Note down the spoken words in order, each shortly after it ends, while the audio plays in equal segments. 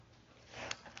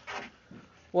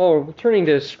Well, we're turning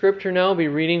to Scripture now. We'll be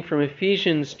reading from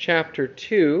Ephesians chapter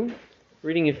 2.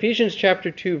 Reading Ephesians chapter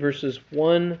 2, verses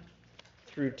 1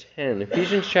 through 10.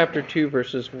 Ephesians chapter 2,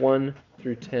 verses 1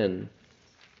 through 10.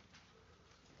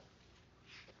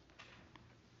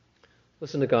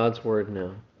 Listen to God's word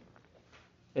now.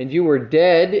 And you were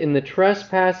dead in the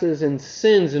trespasses and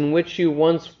sins in which you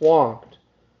once walked,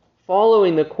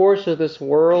 following the course of this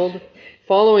world,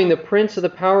 following the prince of the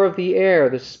power of the air,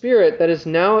 the spirit that is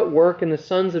now at work in the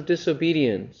sons of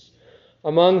disobedience,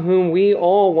 among whom we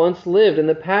all once lived in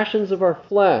the passions of our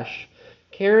flesh,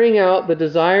 carrying out the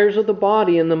desires of the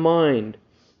body and the mind,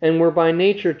 and were by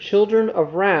nature children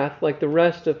of wrath like the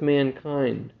rest of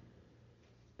mankind.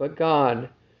 But God,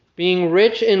 being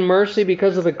rich in mercy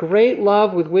because of the great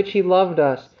love with which He loved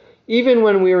us, even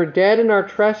when we were dead in our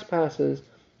trespasses,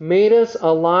 made us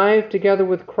alive together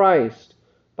with Christ.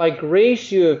 By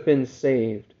grace you have been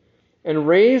saved, and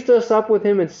raised us up with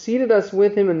Him and seated us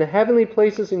with Him in the heavenly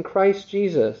places in Christ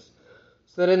Jesus,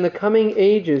 so that in the coming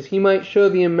ages He might show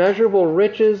the immeasurable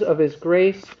riches of His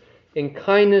grace and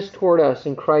kindness toward us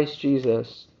in Christ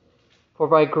Jesus. For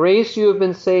by grace you have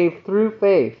been saved through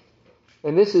faith,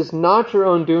 and this is not your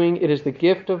own doing, it is the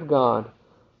gift of God,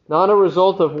 not a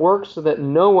result of works, so that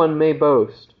no one may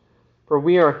boast. For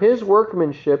we are His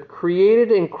workmanship,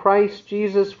 created in Christ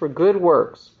Jesus for good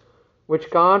works,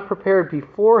 which God prepared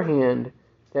beforehand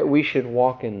that we should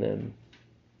walk in them.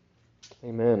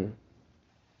 Amen.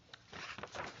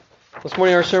 This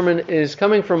morning our sermon is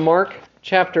coming from Mark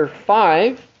chapter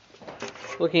 5,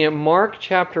 looking at Mark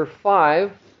chapter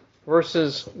 5,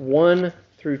 verses 1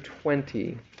 through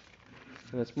 20.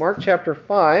 And it's Mark chapter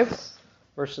 5,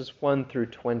 verses 1 through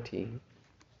 20.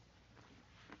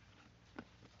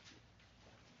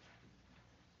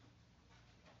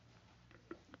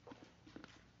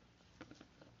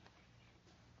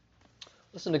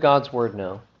 Listen to God's word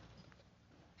now.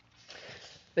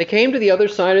 They came to the other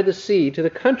side of the sea, to the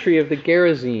country of the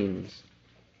Gerasenes.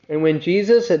 And when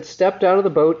Jesus had stepped out of the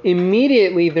boat,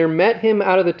 immediately there met him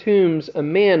out of the tombs a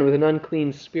man with an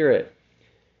unclean spirit.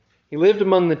 He lived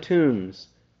among the tombs,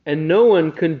 and no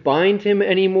one could bind him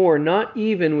any more, not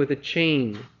even with a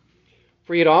chain.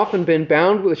 For he had often been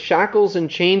bound with shackles and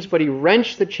chains, but he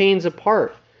wrenched the chains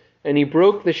apart, and he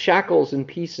broke the shackles in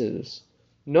pieces.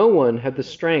 No one had the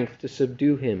strength to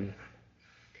subdue him.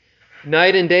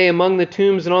 Night and day among the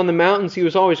tombs and on the mountains he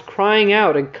was always crying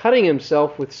out and cutting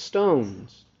himself with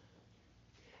stones.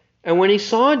 And when he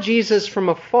saw Jesus from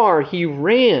afar, he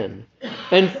ran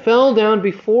and fell down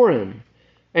before him.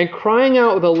 And crying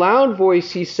out with a loud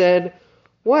voice, he said,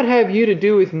 "What have you to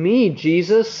do with me,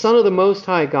 Jesus, Son of the Most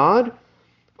High God?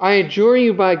 I adjure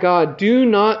you by God, do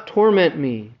not torment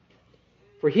me."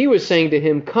 For he was saying to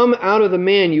him, "Come out of the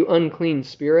man, you unclean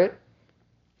spirit."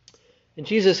 And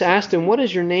Jesus asked him, "What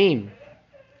is your name?"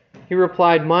 He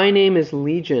replied, "My name is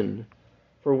Legion,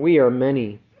 for we are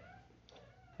many."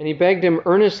 And he begged him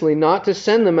earnestly not to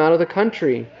send them out of the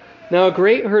country. Now a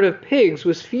great herd of pigs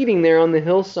was feeding there on the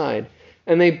hillside.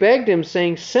 And they begged him,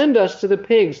 saying, "Send us to the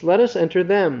pigs, let us enter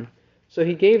them." So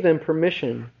he gave them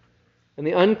permission. And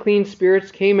the unclean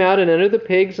spirits came out and entered the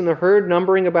pigs, and the herd,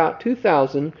 numbering about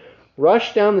 2,000,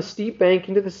 rushed down the steep bank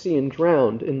into the sea and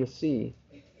drowned in the sea.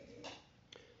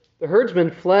 The herdsmen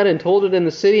fled and told it in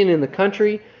the city and in the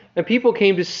country, and people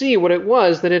came to see what it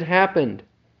was that had happened.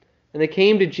 And they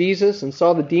came to Jesus and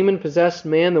saw the demon-possessed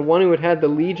man, the one who had the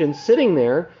legion, sitting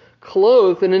there,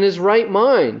 clothed and in his right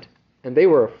mind, and they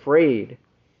were afraid.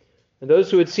 And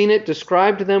those who had seen it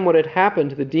described to them what had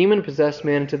happened to the demon-possessed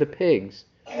man and to the pigs.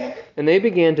 And they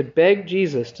began to beg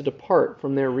Jesus to depart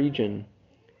from their region.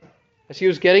 As he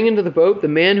was getting into the boat, the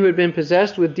man who had been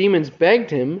possessed with demons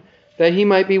begged him that he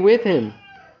might be with him.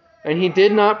 And he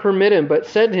did not permit him, but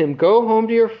said to him, "Go home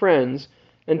to your friends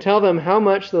and tell them how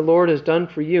much the Lord has done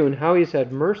for you and how he has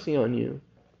had mercy on you."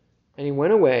 And he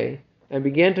went away and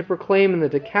began to proclaim in the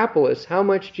Decapolis how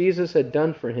much Jesus had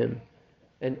done for him.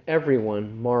 And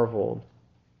everyone marveled.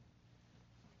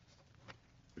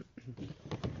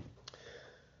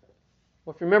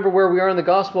 Well, if you remember where we are in the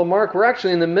Gospel of Mark, we're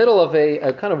actually in the middle of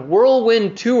a kind of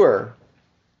whirlwind tour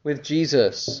with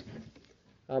Jesus.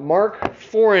 Mark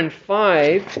 4 and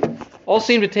 5 all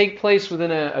seem to take place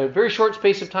within a very short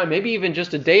space of time, maybe even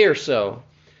just a day or so.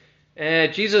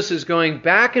 Jesus is going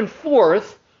back and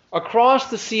forth across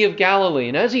the Sea of Galilee.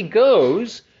 And as he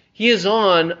goes, he is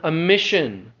on a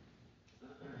mission.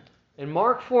 In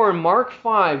Mark 4 and Mark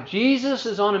 5, Jesus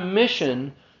is on a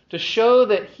mission to show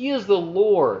that he is the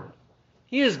Lord.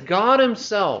 He is God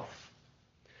himself.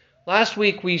 Last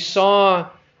week we saw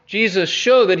Jesus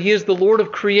show that he is the Lord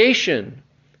of creation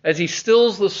as he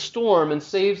stills the storm and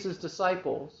saves his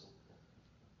disciples.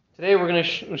 Today we're going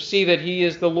to see that he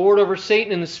is the Lord over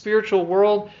Satan in the spiritual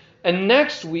world. And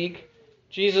next week,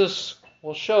 Jesus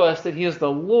will show us that he is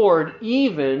the Lord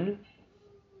even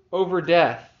over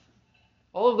death.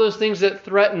 All of those things that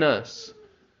threaten us.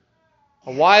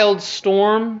 A wild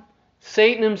storm,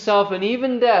 Satan himself, and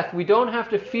even death, we don't have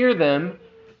to fear them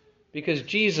because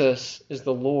Jesus is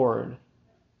the Lord.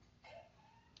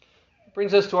 It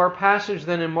brings us to our passage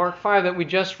then in Mark 5 that we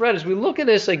just read. As we look at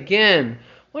this again,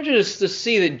 I want you to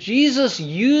see that Jesus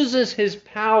uses his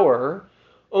power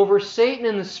over Satan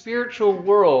in the spiritual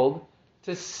world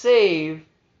to save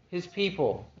his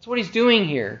people. That's what he's doing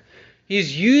here.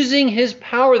 He's using his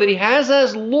power that he has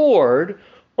as Lord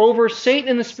over Satan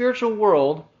in the spiritual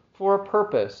world for a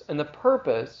purpose. And the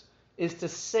purpose is to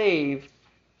save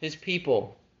his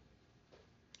people.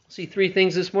 We'll see three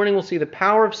things this morning. We'll see the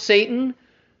power of Satan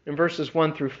in verses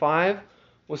 1 through 5.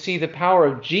 We'll see the power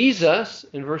of Jesus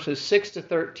in verses 6 to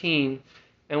 13.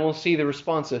 And we'll see the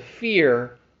response of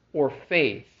fear or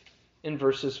faith in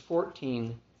verses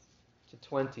 14 to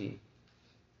 20.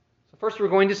 So first we're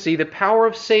going to see the power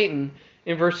of Satan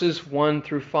in verses 1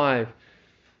 through 5.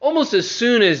 Almost as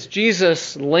soon as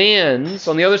Jesus lands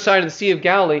on the other side of the Sea of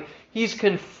Galilee, he's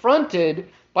confronted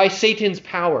by Satan's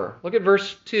power. Look at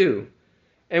verse 2.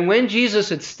 And when Jesus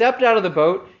had stepped out of the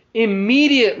boat,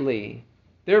 immediately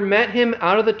there met him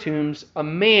out of the tombs a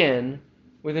man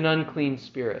with an unclean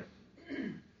spirit.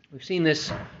 We've seen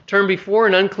this term before,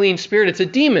 an unclean spirit. It's a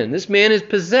demon. This man is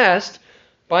possessed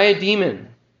by a demon.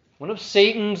 One of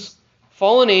Satan's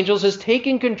fallen angels has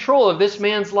taken control of this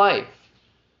man's life.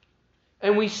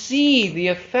 And we see the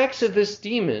effects of this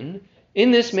demon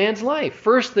in this man's life.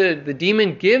 First, the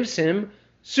demon gives him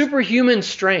superhuman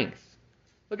strength.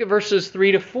 Look at verses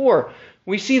 3 to 4.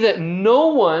 We see that no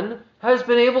one has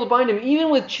been able to bind him, even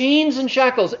with chains and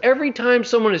shackles. Every time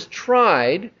someone has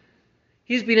tried,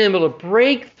 he's been able to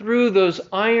break through those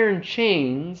iron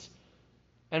chains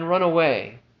and run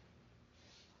away.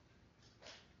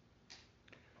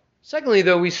 Secondly,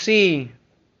 though, we see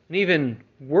an even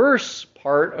worse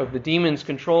part of the demon's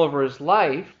control over his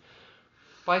life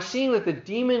by seeing that the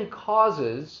demon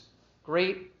causes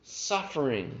great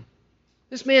suffering.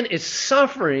 This man is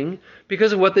suffering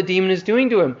because of what the demon is doing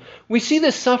to him. We see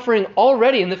this suffering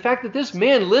already in the fact that this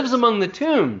man lives among the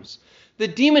tombs. The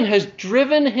demon has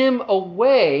driven him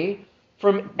away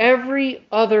from every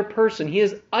other person. He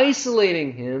is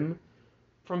isolating him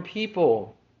from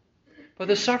people. But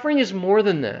the suffering is more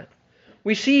than that.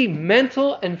 We see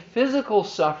mental and physical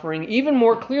suffering even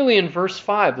more clearly in verse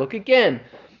 5. Look again.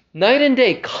 Night and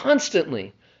day,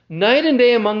 constantly, night and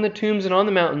day among the tombs and on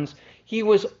the mountains, he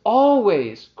was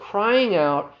always crying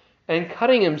out and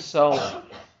cutting himself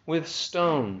with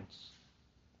stones.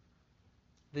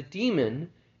 The demon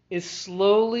is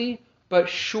slowly but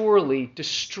surely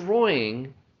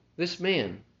destroying this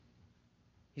man.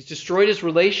 He's destroyed his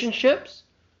relationships,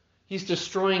 he's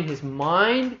destroying his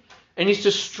mind, and he's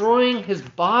destroying his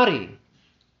body.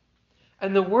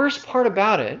 And the worst part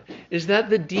about it is that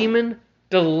the demon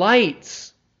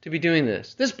delights to be doing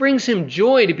this. This brings him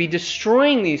joy to be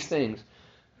destroying these things.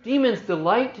 Demons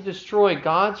delight to destroy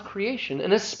God's creation,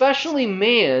 and especially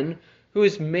man who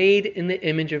is made in the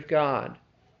image of God.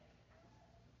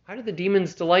 How do the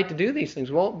demons delight to do these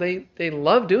things? Well, they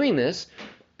love doing this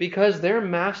because their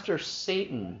master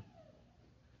Satan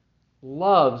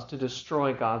loves to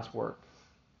destroy God's work.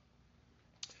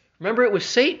 Remember, it was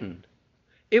Satan.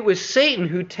 It was Satan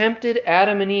who tempted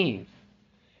Adam and Eve.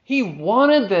 He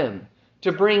wanted them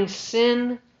to bring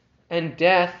sin and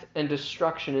death and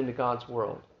destruction into God's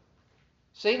world.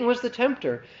 Satan was the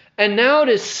tempter. And now it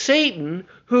is Satan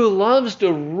who loves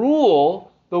to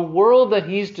rule the world that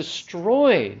he's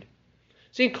destroyed.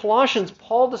 See, in Colossians,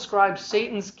 Paul describes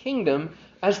Satan's kingdom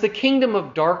as the kingdom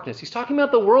of darkness. He's talking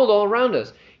about the world all around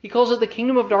us. He calls it the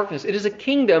kingdom of darkness. It is a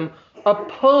kingdom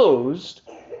opposed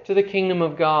to the kingdom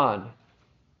of God.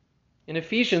 In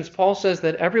Ephesians, Paul says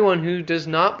that everyone who does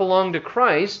not belong to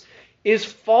Christ is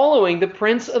following the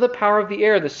prince of the power of the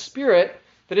air, the spirit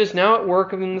that is now at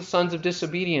work among the sons of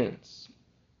disobedience.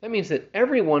 That means that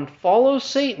everyone follows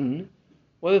Satan,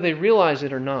 whether they realize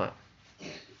it or not.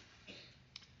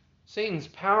 Satan's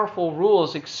powerful rule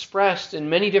is expressed in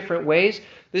many different ways.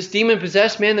 This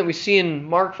demon-possessed man that we see in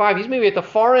Mark 5, he's maybe at the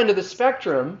far end of the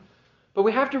spectrum, but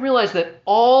we have to realize that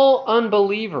all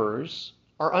unbelievers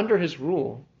are under his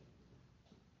rule.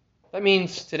 That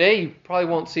means today you probably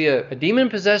won't see a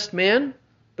demon-possessed man,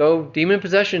 though demon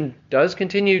possession does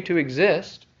continue to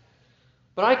exist.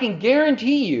 But I can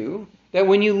guarantee you that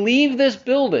when you leave this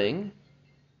building,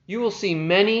 you will see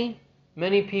many,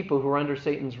 many people who are under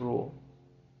Satan's rule.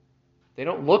 They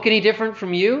don't look any different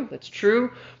from you. That's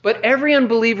true. But every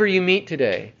unbeliever you meet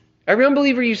today, every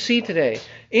unbeliever you see today,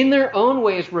 in their own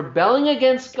ways, rebelling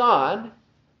against God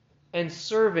and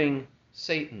serving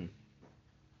Satan.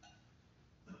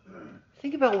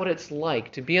 Think about what it's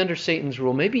like to be under Satan's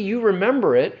rule. Maybe you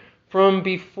remember it from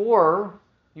before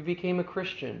you became a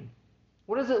Christian.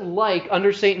 What is it like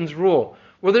under Satan's rule?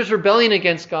 Well, there's rebellion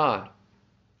against God.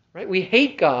 Right? We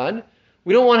hate God.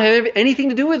 We don't want to have anything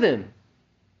to do with him.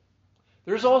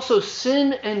 There's also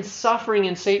sin and suffering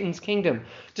in Satan's kingdom.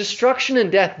 Destruction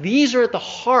and death. These are at the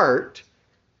heart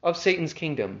of Satan's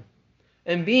kingdom.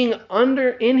 And being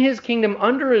in his kingdom,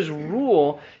 under his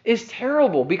rule, is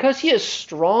terrible because he is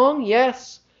strong,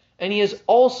 yes, and he is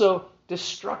also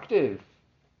destructive.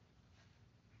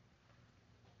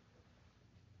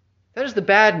 That is the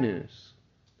bad news.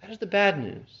 That is the bad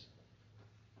news.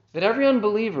 That every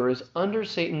unbeliever is under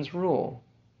Satan's rule.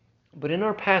 But in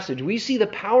our passage, we see the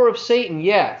power of Satan,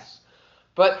 yes.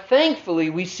 But thankfully,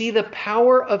 we see the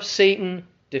power of Satan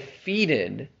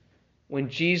defeated when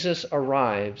Jesus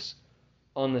arrives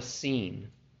on the scene.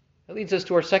 That leads us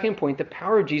to our second point, the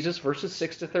power of Jesus, verses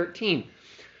 6 to 13.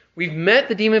 We've met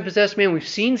the demon-possessed man. We've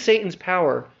seen Satan's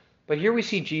power. But here we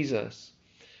see Jesus.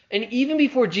 And even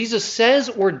before Jesus says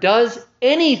or does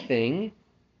anything,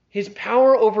 his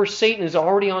power over Satan is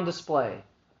already on display.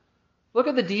 Look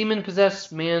at the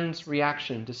demon-possessed man's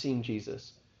reaction to seeing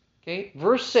Jesus. Okay,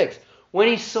 verse 6. When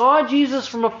he saw Jesus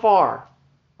from afar,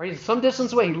 right, some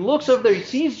distance away, he looks over there, he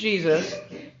sees Jesus,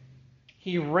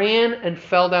 he ran and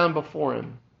fell down before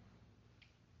him.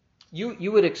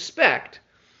 You would expect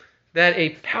that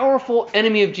a powerful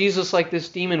enemy of Jesus like this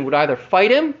demon would either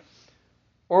fight him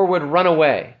or would run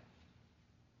away.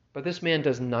 But this man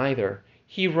does neither.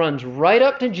 He runs right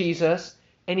up to Jesus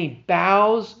and he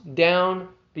bows down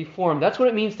before him. That's what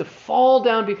it means to fall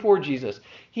down before Jesus.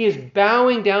 He is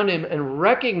bowing down to him and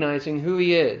recognizing who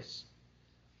he is.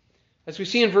 As we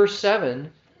see in verse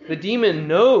 7, the demon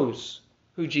knows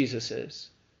who Jesus is.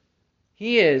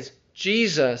 He is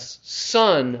Jesus,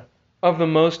 Son of the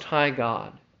Most High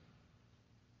God.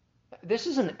 This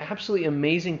is an absolutely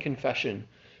amazing confession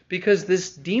because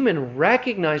this demon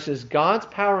recognizes God's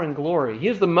power and glory. He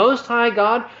is the Most High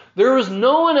God. There is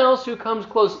no one else who comes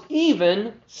close,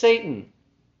 even Satan.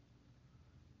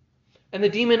 And the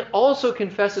demon also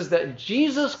confesses that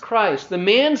Jesus Christ, the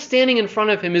man standing in front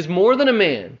of him, is more than a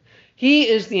man. He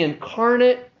is the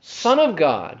incarnate Son of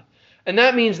God. And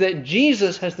that means that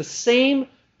Jesus has the same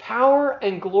power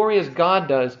and glory as God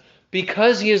does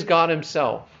because he is God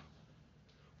himself.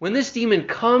 When this demon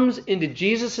comes into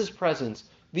Jesus' presence,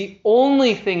 the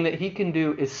only thing that he can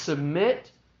do is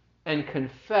submit and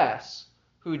confess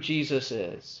who Jesus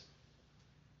is.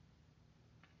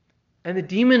 And the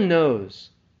demon knows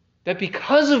that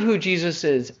because of who Jesus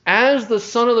is, as the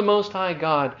Son of the Most High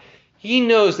God, he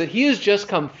knows that he has just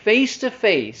come face to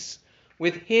face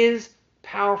with his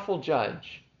powerful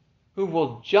judge, who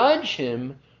will judge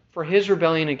him for his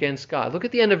rebellion against God. Look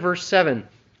at the end of verse 7.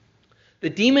 The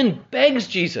demon begs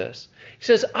Jesus. He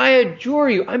says, I adjure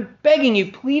you, I'm begging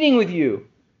you, pleading with you,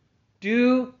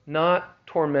 do not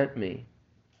torment me.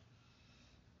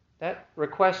 That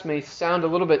request may sound a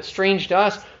little bit strange to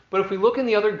us, but if we look in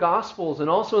the other Gospels and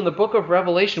also in the book of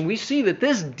Revelation, we see that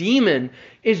this demon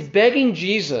is begging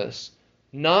Jesus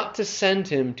not to send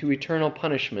him to eternal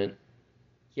punishment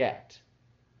yet.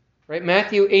 Right?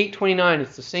 Matthew 8:29,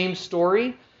 it's the same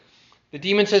story. The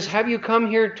demon says, have you come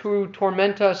here to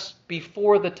torment us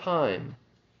before the time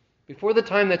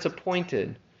that's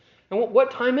appointed? And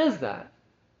what time is that?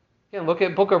 Again, look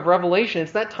at book of Revelation.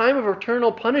 It's that time of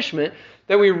eternal punishment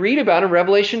that we read about in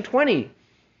Revelation 20.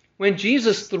 When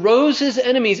Jesus throws his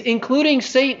enemies, including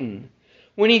Satan,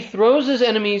 when he throws his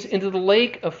enemies into the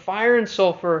lake of fire and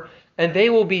sulfur, and they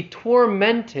will be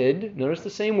tormented, notice the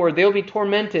same word, they will be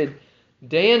tormented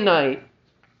day and night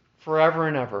forever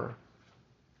and ever.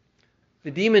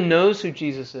 The demon knows who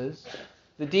Jesus is.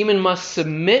 The demon must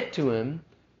submit to him,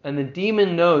 and the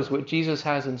demon knows what Jesus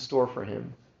has in store for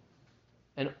him.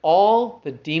 And all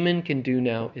the demon can do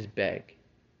now is beg.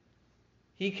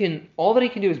 All that he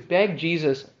can do is beg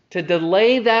Jesus to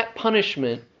delay that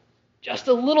punishment just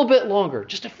a little bit longer,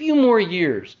 just a few more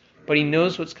years, but he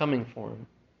knows what's coming for him.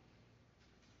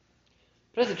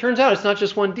 But as it turns out, it's not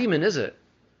just one demon, is it?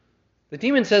 The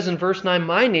demon says in verse 9,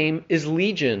 my name is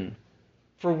Legion,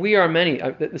 for we are many.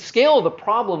 The scale of the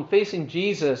problem facing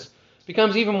Jesus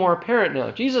becomes even more apparent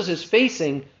now. Jesus is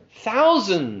facing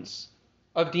thousands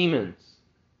of demons.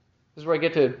 This is where I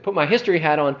get to put my history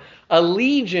hat on. A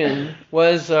legion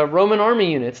was Roman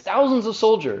army units, thousands of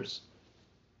soldiers.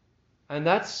 And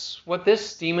that's what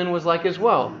this demon was like as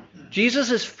well.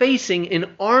 Jesus is facing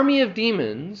an army of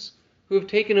demons who have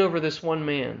taken over this one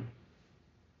man.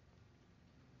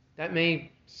 That may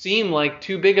seem like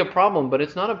too big a problem, but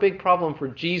it's not a big problem for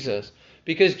Jesus,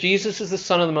 because Jesus is the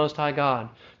Son of the Most High God.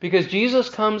 Because Jesus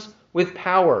comes with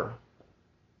power.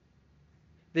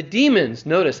 The demons,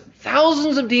 notice,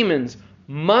 thousands of demons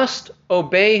must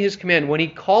obey his command. When he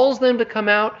calls them to come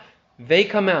out, they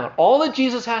come out. All that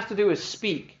Jesus has to do is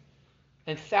speak.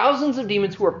 And thousands of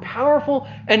demons who are powerful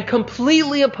and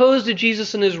completely opposed to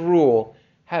Jesus and his rule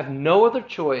have no other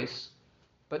choice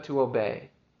but to obey.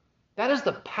 That is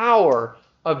the power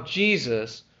of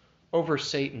Jesus over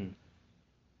Satan.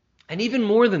 And even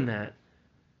more than that,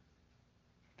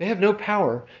 they have no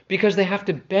power because they have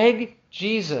to beg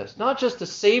Jesus, not just to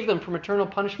save them from eternal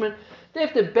punishment, they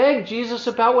have to beg Jesus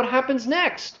about what happens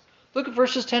next. Look at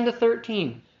verses 10 to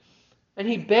 13. And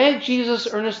he begged Jesus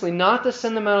earnestly not to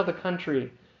send them out of the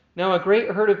country. Now a great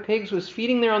herd of pigs was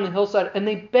feeding there on the hillside, and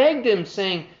they begged him,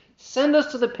 saying, "Send us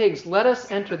to the pigs, let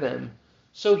us enter them."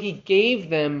 So he gave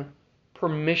them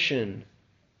permission.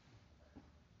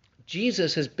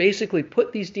 Jesus has basically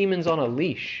put these demons on a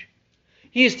leash.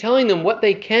 He is telling them what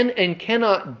they can and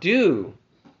cannot do.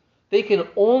 They can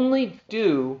only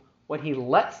do what he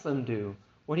lets them do,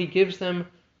 what he gives them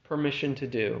permission to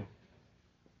do.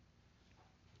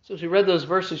 So as we read those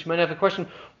verses, you might have a question,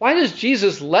 why does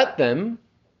Jesus let them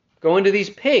go into these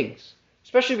pigs?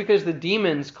 Especially because the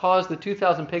demons caused the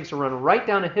 2,000 pigs to run right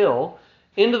down a hill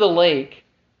into the lake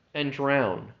and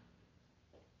drown.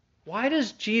 Why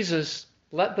does Jesus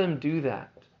let them do that?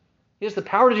 He has the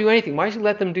power to do anything. Why does he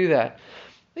let them do that?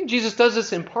 I think Jesus does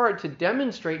this in part to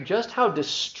demonstrate just how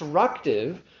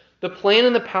destructive the plan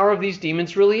and the power of these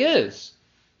demons really is.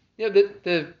 You know,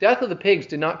 the death of the pigs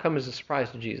did not come as a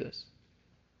surprise to Jesus.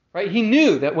 Right? He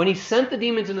knew that when he sent the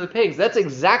demons into the pigs, that's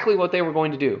exactly what they were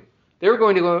going to do. They were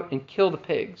going to go and kill the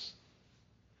pigs.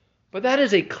 But that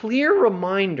is a clear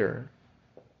reminder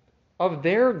of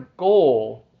their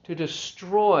goal to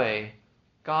destroy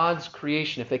God's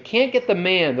creation. If they can't get the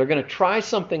man, they're going to try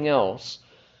something else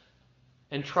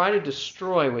and try to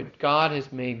destroy what God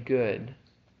has made good.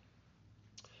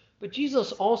 But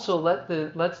Jesus also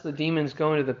lets the demons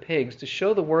go into the pigs to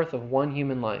show the worth of one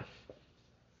human life,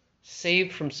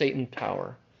 saved from Satan's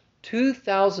power.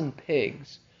 2,000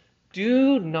 pigs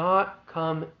do not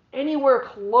come anywhere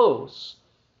close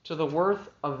to the worth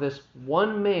of this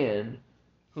one man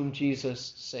whom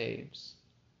Jesus saves.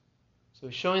 So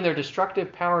he's showing their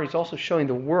destructive power. He's also showing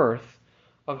the worth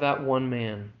of that one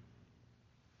man.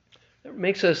 It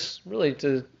makes us really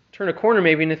to turn a corner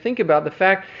maybe and to think about the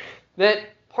fact that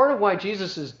part of why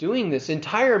Jesus is doing this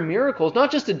entire miracle is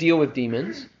not just to deal with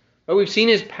demons, but we've seen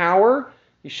his power.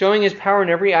 He's showing his power in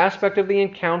every aspect of the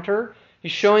encounter.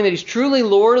 He's showing that he's truly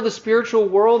Lord of the spiritual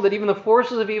world, that even the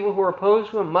forces of evil who are opposed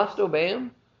to him must obey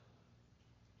him.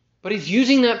 But he's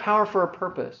using that power for a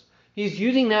purpose. He's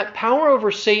using that power over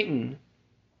Satan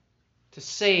to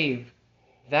save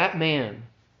that man.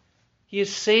 He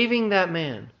is saving that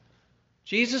man.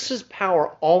 Jesus'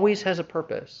 power always has a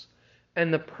purpose,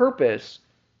 and the purpose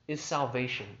is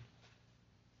salvation.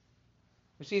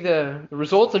 We see the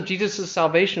results of Jesus'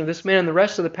 salvation of this man in the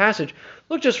rest of the passage.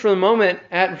 Look just for a moment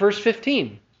at verse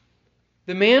 15.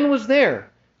 The man was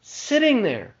there, sitting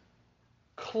there,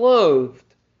 clothed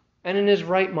and in his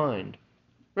right mind.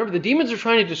 Remember, the demons are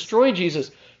trying to destroy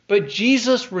Jesus, but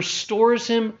Jesus restores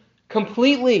him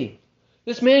completely.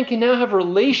 This man can now have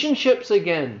relationships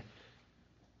again,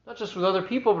 not just with other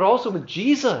people, but also with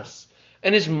Jesus.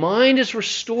 And his mind is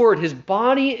restored. His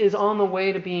body is on the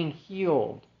way to being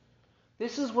healed.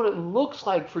 This is what it looks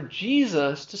like for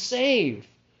Jesus to save.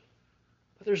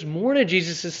 But there's more to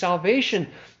Jesus' salvation.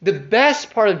 The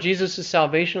best part of Jesus'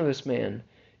 salvation of this man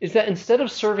is that instead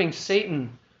of serving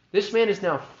Satan, this man is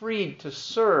now freed to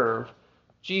serve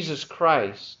Jesus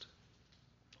Christ.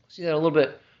 We'll see that a little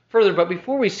bit further, but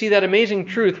before we see that amazing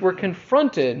truth, we're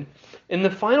confronted in the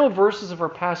final verses of our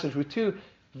passage with two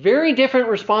very different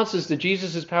responses to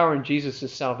Jesus' power and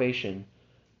Jesus' salvation.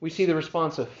 We see the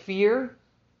response of fear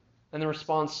and the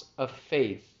response of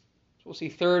faith. So we'll see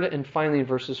third and finally in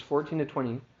verses 14 to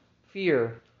 20,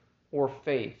 fear or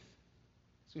faith.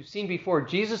 So we've seen before,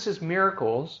 Jesus'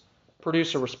 miracles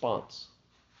produce a response.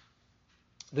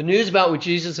 The news about what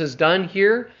Jesus has done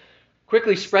here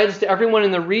quickly spreads to everyone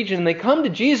in the region, and they come to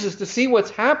Jesus to see what's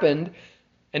happened,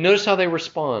 and notice how they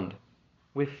respond,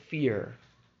 with fear.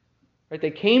 Right?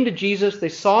 They came to Jesus, they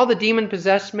saw the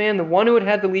demon-possessed man, the one who had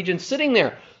had the legion, sitting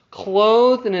there,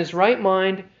 clothed in his right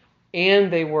mind,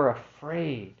 and they were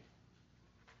afraid.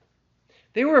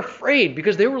 They were afraid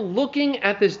because they were looking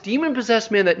at this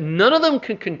demon-possessed man that none of them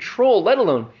could control, let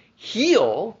alone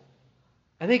heal,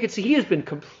 and they could see he has been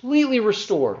completely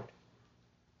restored.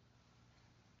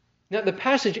 Now, the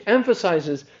passage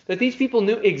emphasizes that these people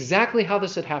knew exactly how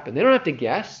this had happened. They don't have to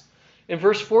guess. In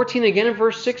verse 14, again in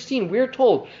verse 16, we're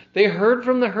told they heard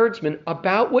from the herdsmen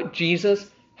about what Jesus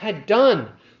had done.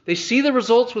 They see the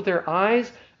results with their eyes,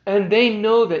 and they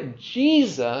know that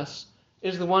Jesus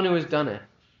is the one who has done it.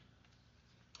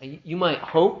 You might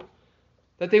hope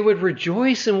that they would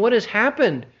rejoice in what has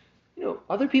happened.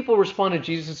 Other people respond to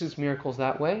Jesus' miracles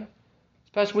that way.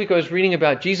 This past week I was reading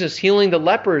about Jesus healing the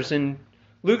lepers in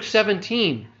Luke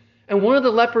 17. And one of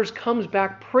the lepers comes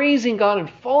back praising God and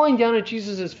falling down at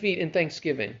Jesus' feet in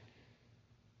thanksgiving.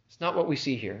 It's not what we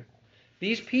see here.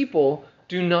 These people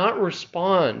do not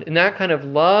respond in that kind of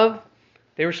love.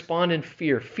 They respond in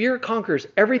fear. Fear conquers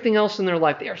everything else in their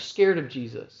life. They are scared of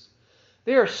Jesus.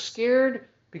 They are scared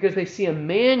because they see a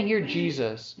man here,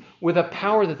 Jesus, with a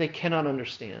power that they cannot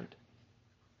understand.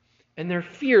 And their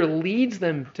fear leads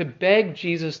them to beg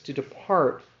Jesus to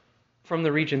depart from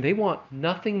the region. They want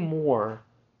nothing more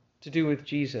to do with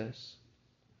Jesus.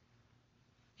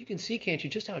 You can see, can't you,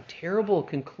 just how terrible a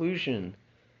conclusion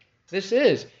this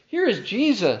is. Here is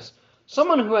Jesus,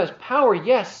 someone who has power,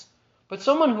 yes, but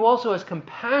someone who also has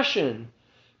compassion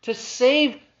to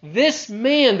save this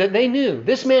man that they knew,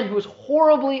 this man who was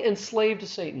horribly enslaved to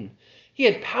Satan. He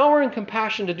had power and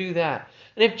compassion to do that.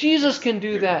 And if Jesus can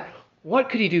do that, what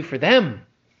could he do for them?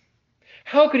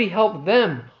 How could he help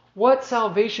them? What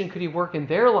salvation could he work in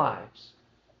their lives?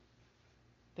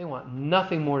 They want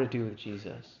nothing more to do with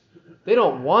Jesus. They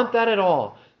don't want that at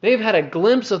all. They've had a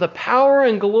glimpse of the power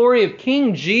and glory of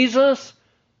King Jesus,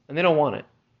 and they don't want it.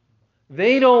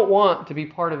 They don't want to be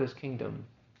part of his kingdom.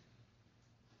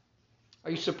 Are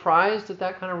you surprised at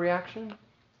that kind of reaction?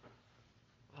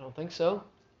 I don't think so.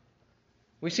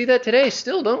 We see that today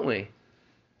still, don't we?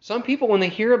 Some people, when they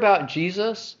hear about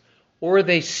Jesus, or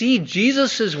they see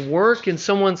Jesus' work in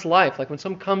someone's life, like when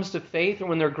someone comes to faith or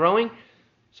when they're growing,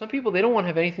 some people, they don't want to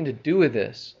have anything to do with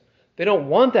this. They don't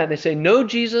want that. They say, no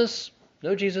Jesus,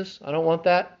 I don't want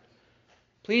that.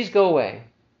 Please go away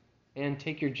and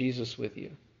take your Jesus with you.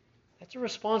 That's a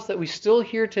response that we still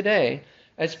hear today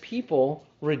as people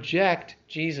reject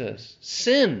Jesus.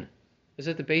 Sin is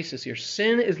at the basis here.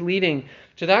 Sin is leading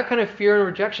to that kind of fear and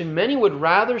rejection. Many would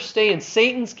rather stay in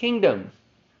Satan's kingdom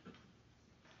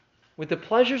with the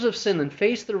pleasures of sin than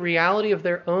face the reality of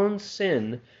their own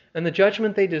sin and the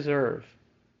judgment they deserve,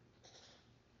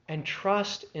 and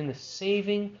trust in the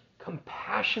saving,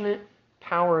 compassionate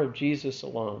power of Jesus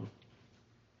alone.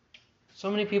 So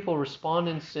many people respond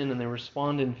in sin and they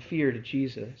respond in fear to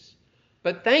Jesus.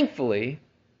 But thankfully,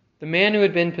 the man who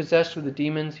had been possessed with the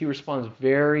demons, he responds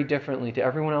very differently to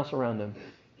everyone else around him.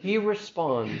 He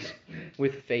responds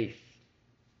with faith.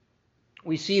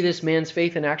 We see this man's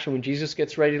faith in action when Jesus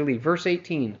gets ready to leave. Verse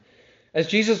 18. As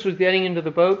Jesus was getting into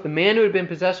the boat, the man who had been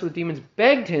possessed with demons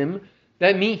begged him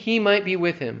that he might be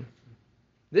with him.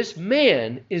 This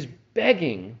man is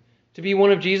begging to be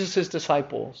one of Jesus'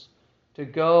 disciples, to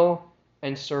go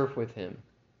and serve with him.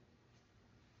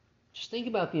 Just think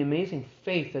about the amazing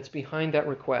faith that's behind that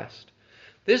request.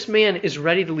 This man is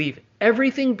ready to leave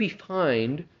everything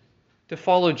behind to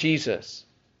follow Jesus.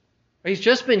 He's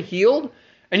just been healed,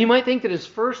 and you might think that his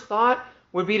first thought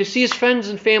would be to see his friends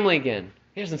and family again.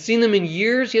 He hasn't seen them in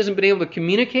years. He hasn't been able to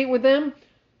communicate with them.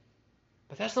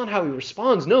 But that's not how he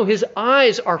responds. No, his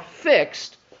eyes are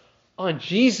fixed on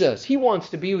Jesus. He wants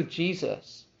to be with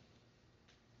Jesus.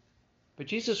 But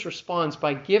Jesus responds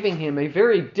by giving him a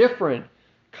very different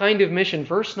kind of mission.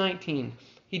 Verse 19,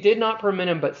 he did not permit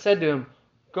him, but said to him,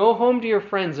 go home to your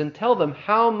friends and tell them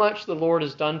how much the Lord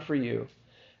has done for you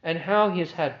and how he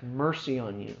has had mercy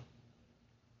on you.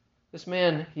 This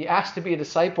man, he asked to be a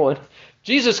disciple, and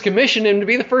Jesus commissioned him to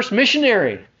be the first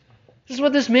missionary. This is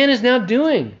what this man is now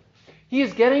doing. He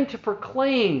is getting to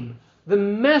proclaim the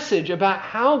message about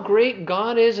how great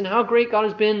God is and how great God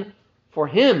has been for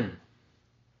him.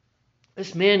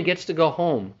 This man gets to go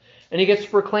home, and he gets to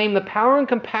proclaim the power and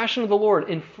compassion of the Lord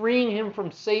in freeing him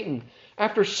from Satan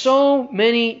after so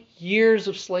many years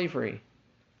of slavery.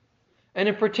 And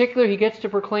in particular, he gets to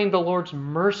proclaim the Lord's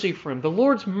mercy for him. The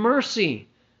Lord's mercy.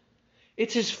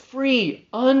 It's his free,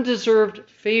 undeserved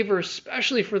favor,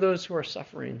 especially for those who are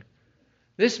suffering.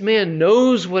 This man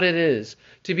knows what it is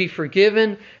to be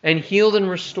forgiven and healed and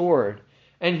restored.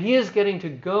 And he is getting to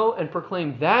go and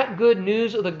proclaim that good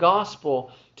news of the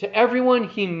gospel to everyone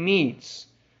he meets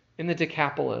in the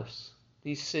Decapolis,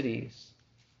 these cities.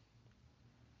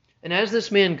 And as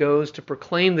this man goes to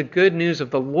proclaim the good news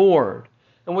of the Lord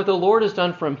and what the Lord has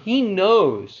done for him, he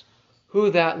knows who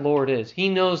that Lord is. He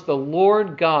knows the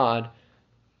Lord God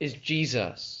is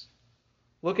Jesus.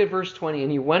 Look at verse 20.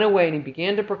 And he went away and he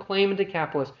began to proclaim in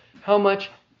Decapolis how much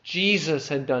Jesus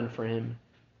had done for him.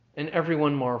 And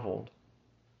everyone marveled.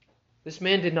 This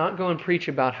man did not go and preach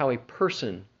about how a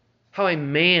person, how a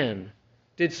man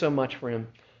did so much for him.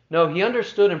 No, he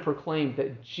understood and proclaimed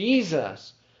that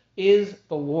Jesus is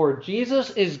the Lord.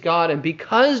 Jesus is God. And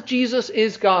because Jesus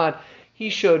is God, he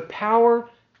showed power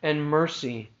and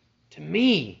mercy to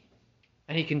me.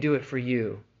 And he can do it for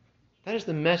you. That is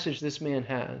the message this man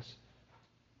has.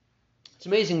 It's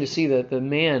amazing to see that the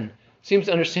man seems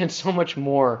to understand so much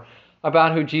more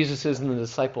about who Jesus is than the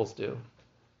disciples do.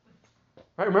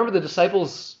 Right? Remember the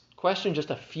disciples' question just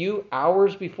a few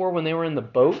hours before when they were in the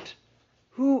boat?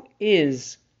 Who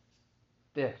is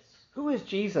this? Who is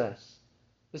Jesus?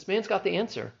 This man's got the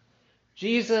answer.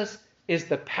 Jesus is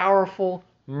the powerful,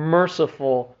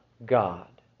 merciful God.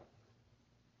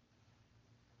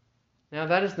 Now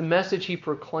that is the message he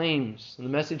proclaims and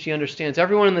the message he understands.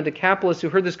 Everyone in the Decapolis who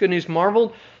heard this good news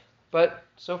marveled, but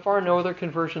so far no other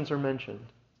conversions are mentioned.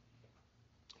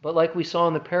 But like we saw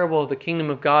in the parable of the kingdom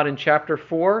of God in chapter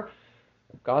 4,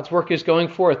 God's work is going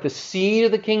forth. The seed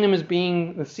of the kingdom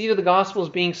the seed of the gospel is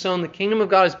being sown. The kingdom of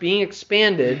God is being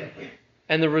expanded,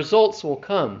 and the results will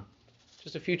come.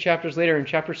 Just a few chapters later in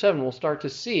chapter 7, we'll start to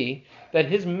see that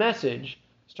his message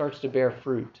starts to bear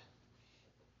fruit.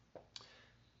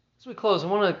 As we close, I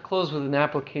want to close with an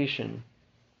application.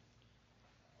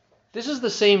 This is the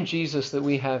same Jesus that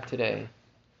we have today.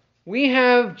 We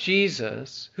have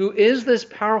Jesus, who is this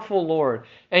powerful Lord,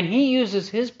 and he uses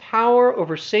his power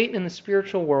over Satan in the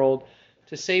spiritual world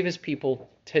to save his people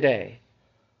today.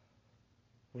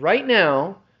 Right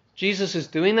now, Jesus is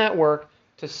doing that work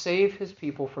to save his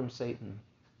people from Satan.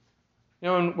 You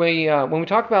know, when we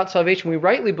talk about salvation, we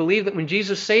rightly believe that when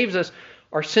Jesus saves us,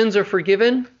 our sins are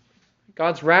forgiven,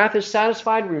 God's wrath is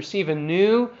satisfied, we receive a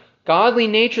new godly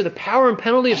nature, the power and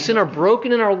penalty of sin are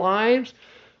broken in our lives.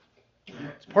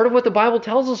 It's part of what the Bible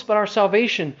tells us about our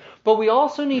salvation. But we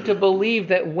also need to believe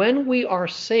that when we are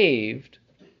saved,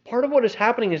 part of what is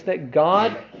happening is that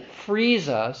God frees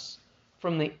us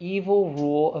from the evil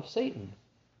rule of Satan.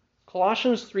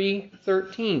 Colossians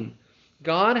 3:13.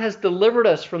 God has delivered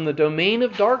us from the domain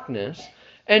of darkness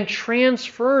and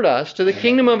transferred us to the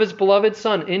kingdom of his beloved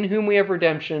Son, in whom we have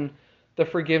redemption, the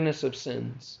forgiveness of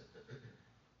sins.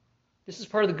 This is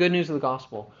part of the good news of the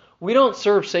gospel. We don't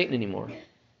serve Satan anymore.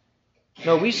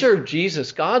 No, we serve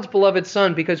Jesus, God's beloved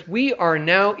Son, because we are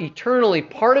now eternally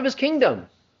part of his kingdom.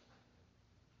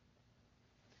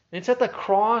 And it's at the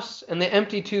cross and the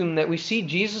empty tomb that we see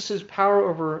Jesus' power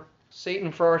over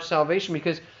Satan for our salvation,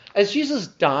 because as Jesus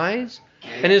dies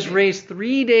and is raised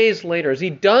 3 days later, as he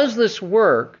does this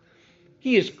work,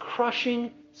 he is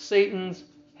crushing Satan's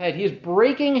head. He is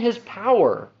breaking his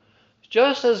power,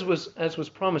 just as was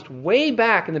promised way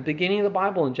back in the beginning of the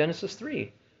Bible in Genesis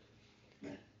 3.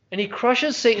 And he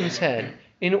crushes Satan's head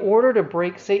in order to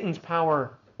break Satan's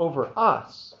power over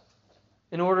us,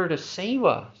 in order to save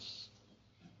us.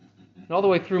 And all the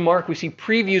way through Mark, we see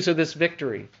previews of this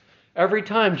victory. Every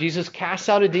time Jesus casts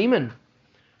out a demon,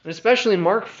 and especially in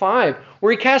Mark 5,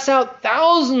 where he casts out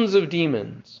thousands of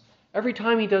demons. Every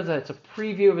time he does that, it's a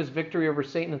preview of his victory over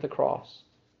Satan at the cross.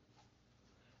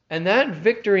 And that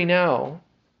victory now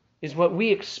is what we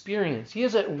experience. He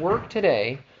is at work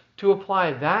today to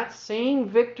apply that same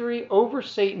victory over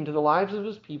Satan to the lives of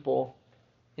his people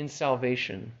in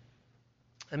salvation.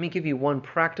 Let me give you one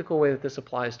practical way that this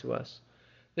applies to us.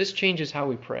 This changes how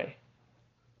we pray.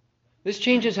 This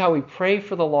changes how we pray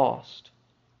for the lost.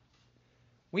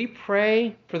 We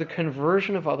pray for the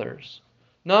conversion of others.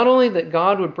 Not only that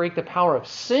God would break the power of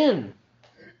sin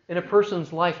in a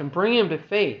person's life and bring him to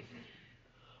faith,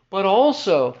 but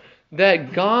also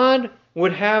that God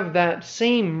would have that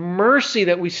same mercy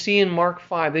that we see in Mark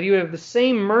 5, that he would have the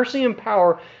same mercy and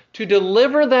power to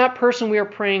deliver that person we are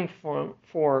praying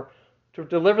for, to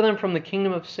deliver them from the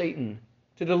kingdom of Satan,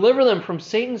 to deliver them from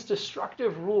Satan's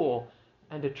destructive rule,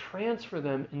 and to transfer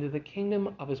them into the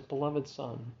kingdom of his beloved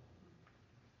Son.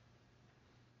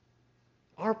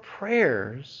 Our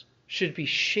prayers should be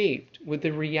shaped with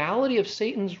the reality of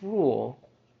Satan's rule,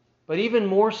 but even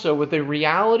more so with the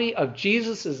reality of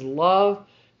Jesus' love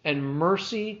and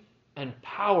mercy and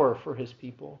power for his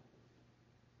people.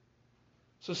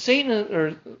 So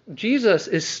Jesus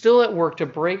is still at work to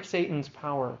break Satan's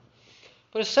power.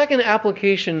 But a second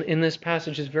application in this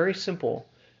passage is very simple,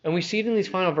 and we see it in these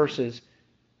final verses.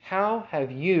 How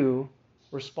have you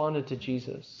responded to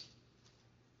Jesus?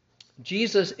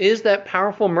 Jesus is that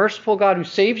powerful, merciful God who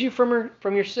saves you from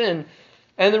your sin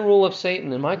and the rule of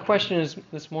Satan. And my question is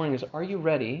this morning is, are you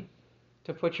ready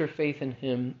to put your faith in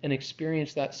him and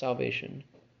experience that salvation?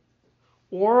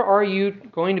 Or are you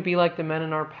going to be like the men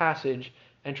in our passage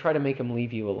and try to make him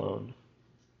leave you alone?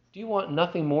 Do you want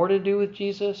nothing more to do with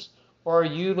Jesus? Or are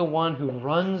you the one who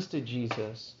runs to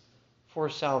Jesus for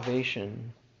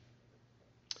salvation?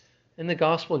 In the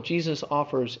gospel, Jesus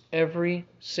offers every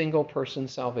single person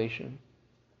salvation.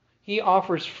 He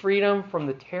offers freedom from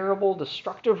the terrible,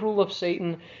 destructive rule of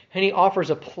Satan, and he offers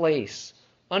a place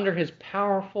under his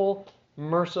powerful,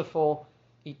 merciful,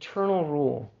 eternal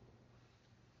rule.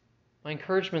 My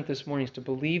encouragement this morning is to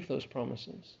believe those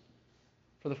promises.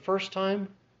 For the first time,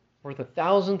 or the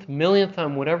 1,000th, millionth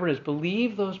time, whatever it is,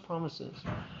 believe those promises.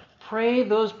 Pray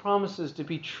those promises to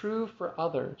be true for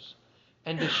others,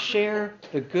 and to share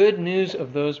the good news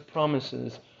of those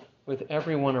promises with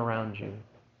everyone around you.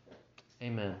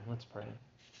 Amen. Let's pray.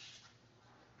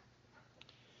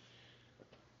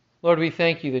 Lord, we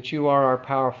thank you that you are our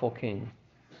powerful King.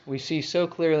 We see so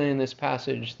clearly in this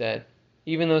passage that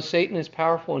even though Satan is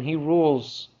powerful and he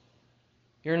rules,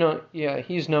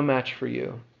 he's no match for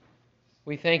you.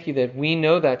 We thank you that we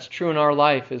know that's true in our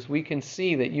life as we can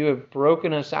see that you have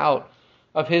broken us out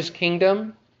of his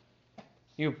kingdom.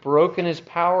 You've broken his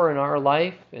power in our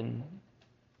life, and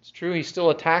it's true he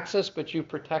still attacks us, but you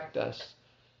protect us.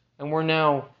 And we're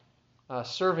now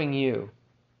serving you.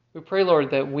 We pray,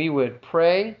 Lord, that we would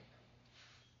pray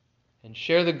and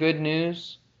share the good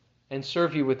news and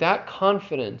serve you with that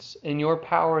confidence in your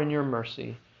power and your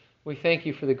mercy. We thank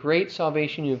you for the great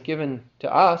salvation you've given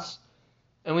to us,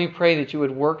 and we pray that you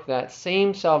would work that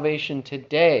same salvation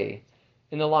today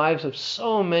in the lives of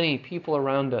so many people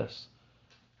around us.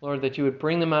 Lord, that you would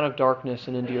bring them out of darkness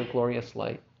and into your glorious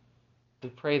light. We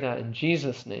pray that in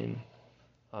Jesus' name.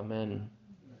 Amen.